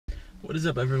What is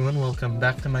up, everyone? Welcome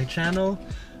back to my channel.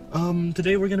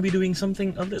 Today we're gonna be doing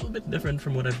something a little bit different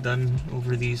from what I've done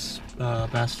over these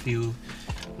past few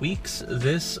weeks.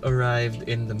 This arrived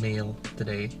in the mail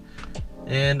today,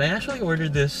 and I actually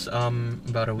ordered this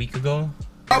about a week ago.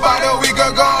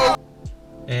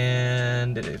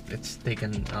 And it's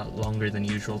taken longer than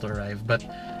usual to arrive. But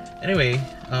anyway,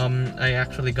 I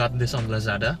actually got this on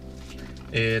Lazada.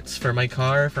 It's for my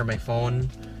car, for my phone,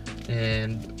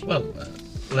 and well,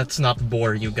 let's not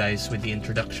bore you guys with the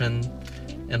introduction,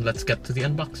 and let's get to the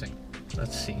unboxing.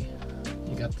 Let's see.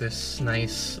 You got this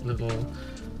nice little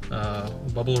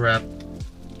bubble wrap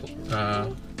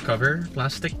cover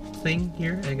plastic thing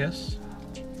here, I guess.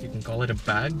 You can call it a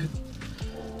bag.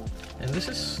 And this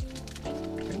is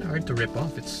kind of hard to rip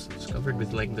off. It's covered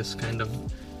with like this kind of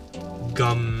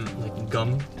gum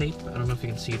tape. I don't know if you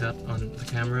can see that on the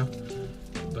camera,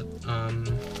 but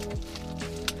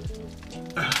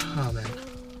oh man.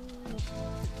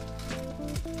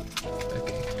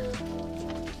 Okay.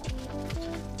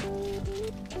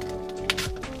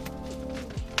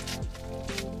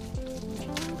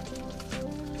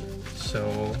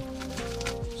 So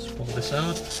let's pull this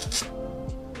out.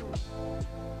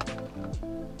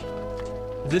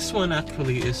 This one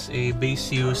actually is a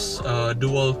Baseus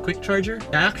dual quick charger.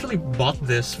 I actually bought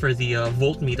this for the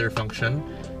voltmeter function,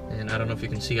 and I don't know if you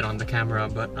can see it on the camera,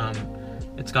 but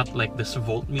it's got like this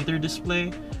voltmeter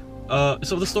display.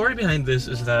 So the story behind this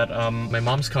is that my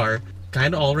mom's car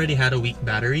kind of already had a weak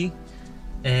battery,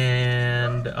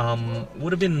 and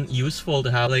would have been useful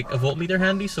to have like a voltmeter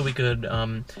handy so we could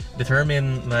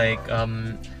determine like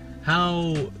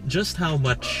just how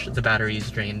much the battery is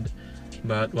drained.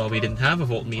 But well, we didn't have a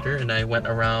voltmeter, and I went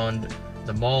around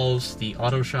the malls, the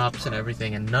auto shops, and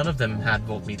everything, and none of them had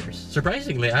voltmeters.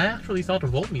 Surprisingly, I actually thought a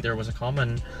voltmeter was a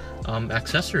common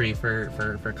accessory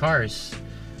for cars.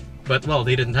 But well,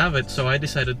 they didn't have it, so I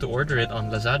decided to order it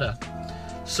on Lazada.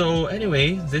 So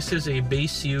anyway, this is a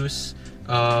Baseus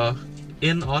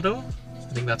inAuto.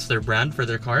 I think that's their brand for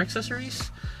their car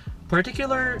accessories.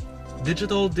 Particular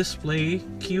digital display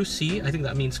QC, I think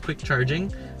that means quick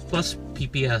charging, plus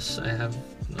PPS. I have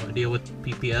no idea what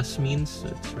PPS means.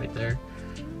 It's right there.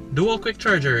 Dual quick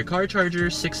charger, car charger,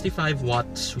 65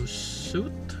 watt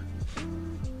suit.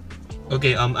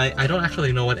 Okay, I don't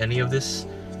actually know what any of this.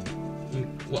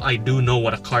 Well, I do know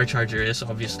what a car charger is,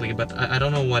 obviously, but I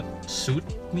don't know what suit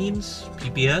means.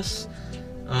 PPS.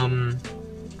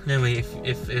 Anyway,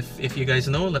 if you guys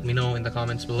know, let me know in the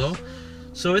comments below.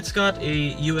 So it's got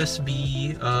a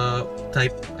USB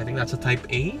type, I think that's a type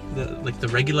A, like the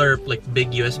regular like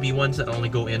big USB ones that only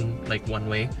go in like one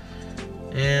way.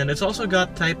 And it's also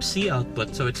got type C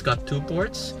output, so it's got 2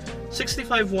 ports,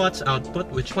 65 watts output,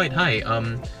 which is quite high.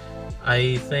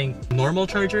 I think normal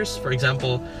chargers, for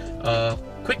example,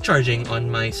 quick charging on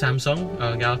my Samsung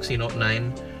Galaxy Note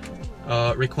 9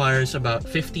 requires about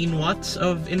 15 watts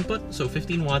of input, so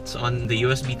 15 watts on the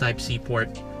USB type C port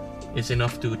is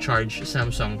enough to charge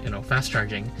Samsung, fast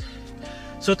charging.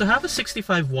 So to have a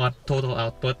 65 watt total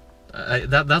output,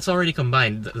 that's already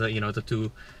combined, the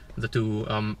two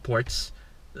ports.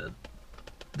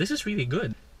 This is really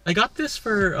good. I got this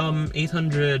for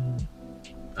 800.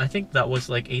 I think that was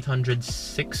like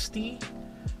 860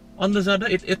 on Lazada.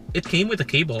 It came with a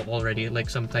cable already, like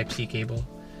some Type C cable.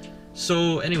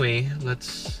 So anyway,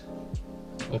 let's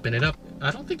open it up.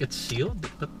 I don't think it's sealed,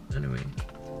 but anyway.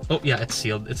 Oh yeah, it's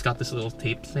sealed. It's got this little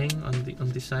tape thing on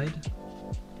the side.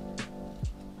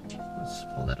 Let's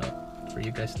pull that up for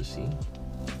you guys to see.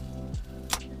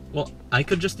 Well, I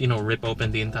could just, rip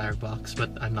open the entire box, but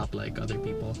I'm not like other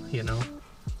people,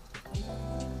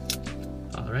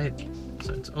 Alright,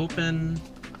 so it's open.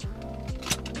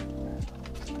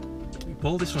 We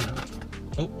pull this one out.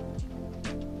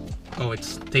 Oh,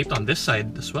 it's taped on this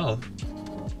side as well.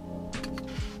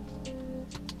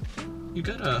 You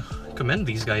gotta commend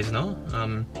these guys, no?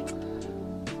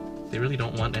 They really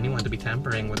don't want anyone to be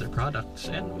tampering with their products,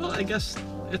 and well, I guess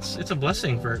it's a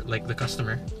blessing for like the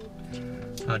customer.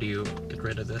 How do you get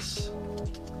rid of this?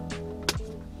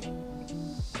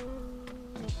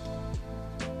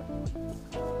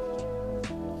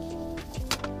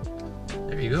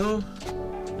 There you go.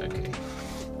 Okay.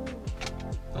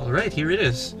 All right, here it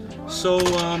is. So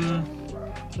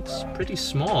it's pretty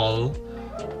small,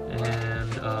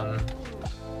 and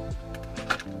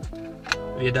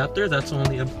the adapter, that's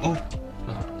only a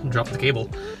drop the cable.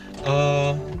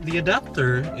 The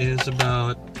adapter is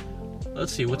about,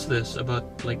 let's see, what's this?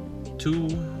 About like 2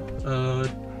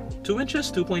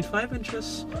 inches, 2.5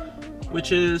 inches,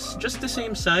 which is just the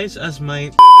same size as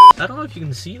my. I don't know if you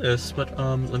can see this, but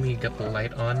let me get the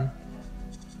light on.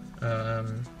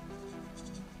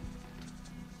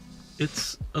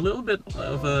 it's a little bit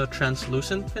of a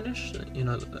translucent finish. You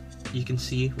know, you can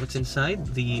see what's inside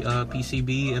the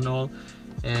PCB and all.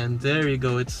 And there you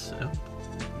go, it's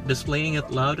displaying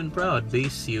it loud and proud.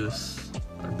 Baseus,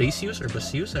 or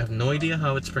Baseus, I have no idea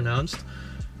how it's pronounced.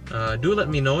 Do let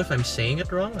me know if I'm saying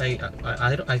it wrong.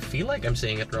 I feel like I'm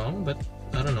saying it wrong, but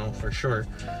I don't know for sure.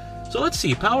 So let's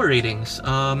see, power ratings.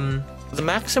 The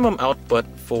maximum output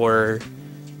for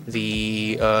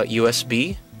the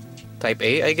USB Type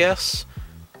A, I guess,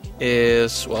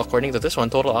 is, well, according to this one,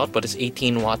 total output is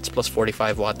 18 watts plus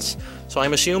 45 watts. So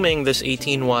I'm assuming this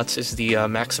 18 watts is the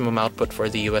maximum output for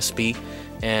the USB,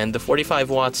 and the 45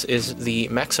 watts is the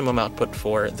maximum output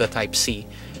for the Type C.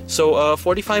 So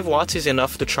 45 watts is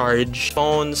enough to charge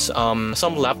phones, some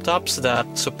laptops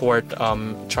that support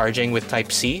charging with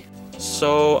Type C.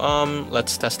 So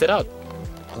let's test it out.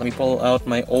 Let me pull out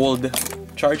my old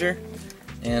charger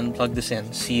and plug this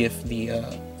in, see if the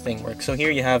thing works. So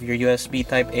here you have your USB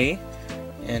Type A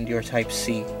and your Type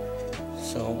C.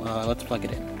 So let's plug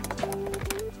it in.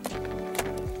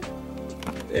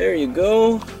 There you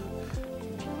go.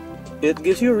 It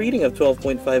gives you a reading of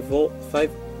 12.5 volt.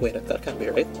 Wait, that can't be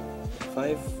right.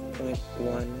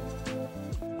 5.1.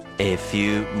 A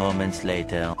few moments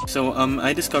later. So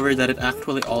I discovered that it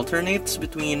actually alternates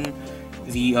between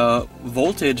the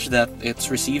voltage that it's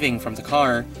receiving from the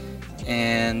car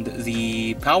and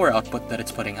the power output that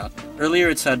it's putting out. Earlier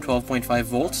it said 12.5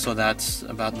 volts, so that's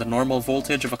about the normal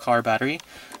voltage of a car battery.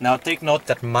 Now take note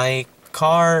that my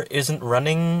car isn't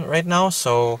running right now,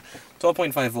 so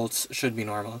 12.5 volts should be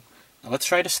normal. Now let's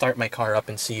try to start my car up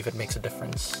and see if it makes a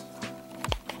difference.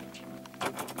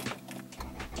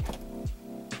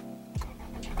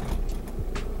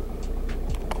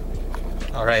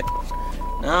 Alright,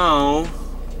 now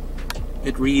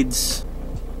it reads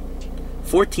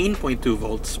 14.2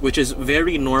 volts, which is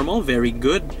very normal, very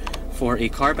good for a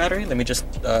car battery. Let me just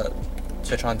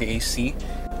switch on the AC.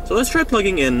 So let's try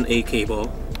plugging in a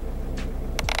cable.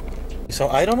 So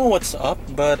I don't know what's up,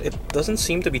 but it doesn't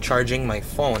seem to be charging my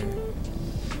phone.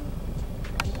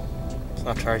 It's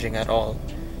not charging at all.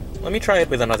 Let me try it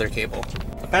with another cable.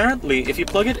 Apparently, if you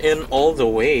plug it in all the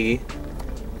way,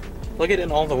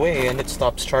 and it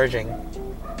stops charging,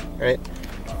 right?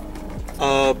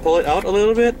 Pull it out a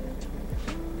little bit.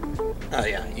 Oh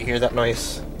yeah, you hear that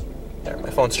noise? There, my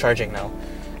phone's charging now.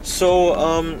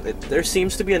 So there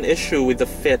seems to be an issue with the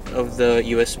fit of the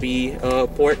USB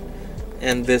port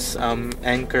and this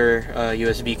anchor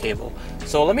USB cable.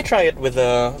 So let me try it with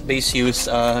a Baseus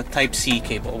Type C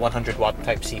cable, 100 watt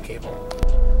Type C cable.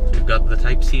 So we've got the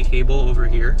Type C cable over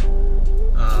here.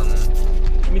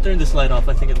 Let me turn this light off,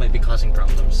 I think it might be causing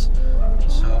problems.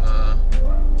 So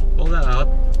pull that out.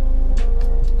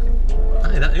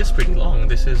 That is pretty long.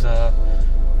 This is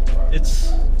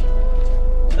it's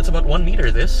about 1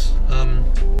 meter, this.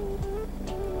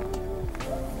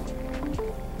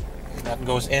 That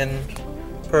goes in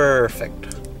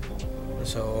perfect.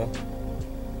 So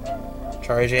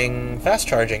fast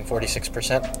charging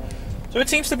 46%. So it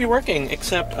seems to be working,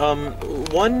 except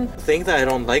one thing that I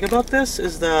don't like about this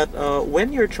is that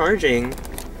when you're charging,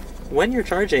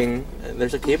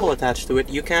 there's a cable attached to it,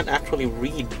 you can't actually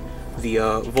read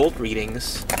the volt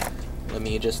readings. Let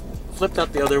me just flip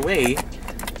that the other way,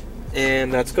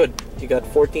 and that's good. You got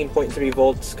 14.3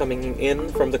 volts coming in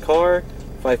from the car,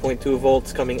 5.2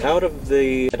 volts coming out of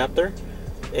the adapter,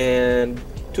 and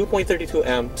 2.32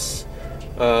 amps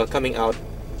coming out,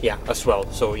 yeah, as well.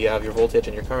 So you have your voltage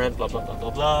and your current, blah blah blah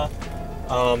blah blah.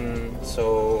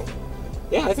 So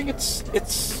yeah, I think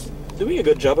it's doing a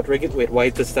good job at regulating. Wait, why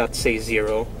does that say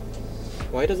 0?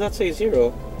 Why does that say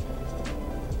 0?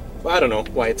 Well, I don't know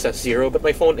why it says 0, but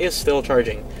my phone is still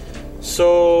charging.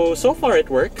 So far it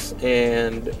works,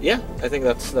 and yeah, I think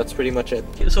that's pretty much it.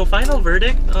 So final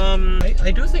verdict,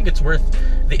 I do think it's worth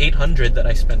the 800 that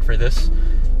I spent for this.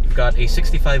 You've got a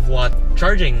 65 watt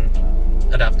charging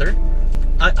adapter.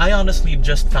 I honestly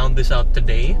just found this out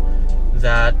today,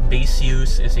 that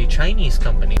Baseus is a Chinese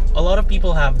company. A lot of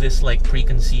people have this like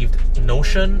preconceived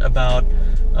notion about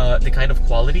the kind of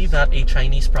quality that a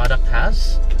Chinese product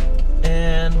has.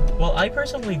 And, well, I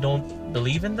personally don't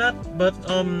believe in that, but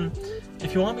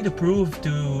if you want me to prove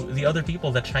to the other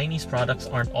people that Chinese products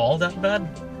aren't all that bad,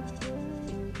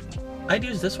 I'd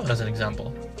use this one as an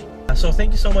example. So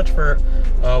thank you so much for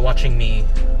watching me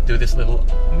do this little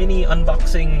mini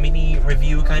unboxing, mini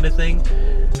review kind of thing.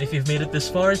 If you've made it this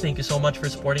far, thank you so much for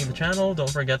supporting the channel. Don't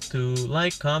forget to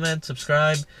like, comment,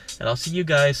 subscribe, and I'll see you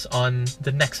guys on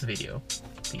the next video.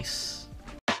 Peace.